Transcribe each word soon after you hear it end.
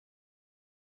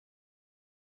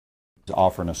He's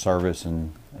offering a service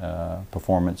and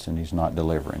performance, and he's not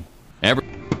delivering.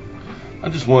 I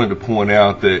just wanted to point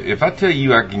out that if I tell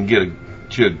you I can get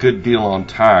you a good deal on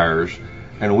tires,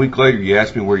 and a week later you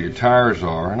ask me where your tires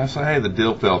are, and I say, hey, the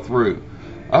deal fell through,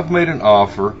 I've made an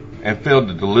offer and failed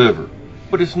to deliver,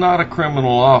 but it's not a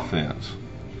criminal offense.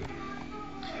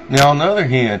 Now, on the other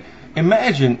hand,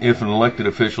 imagine if an elected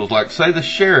official, like say the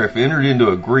sheriff, entered into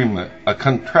agreement, a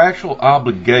contractual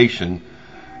obligation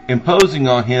imposing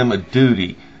on him a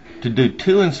duty to do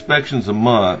 2 inspections a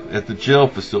month at the jail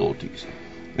facilities.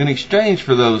 In exchange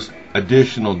for those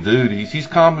additional duties, he's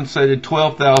compensated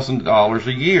 $12,000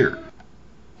 a year.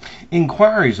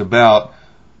 Inquiries about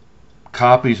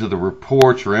copies of the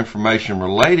reports or information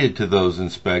related to those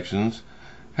inspections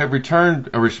have returned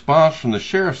a response from the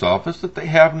sheriff's office that they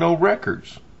have no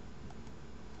records.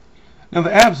 Now,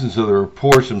 the absence of the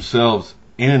reports themselves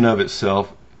in and of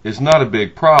itself is not a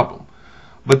big problem.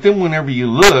 But then whenever you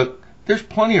look, there's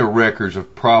plenty of records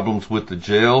of problems with the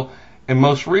jail, and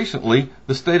most recently,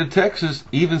 the state of Texas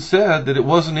even said that it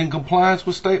wasn't in compliance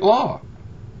with state law.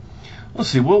 Let's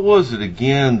see, what was it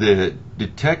again that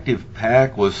Detective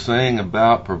Pack was saying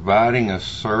about providing a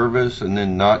service and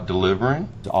then not delivering?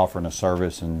 He's offering a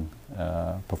service and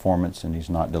performance, and he's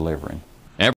not delivering.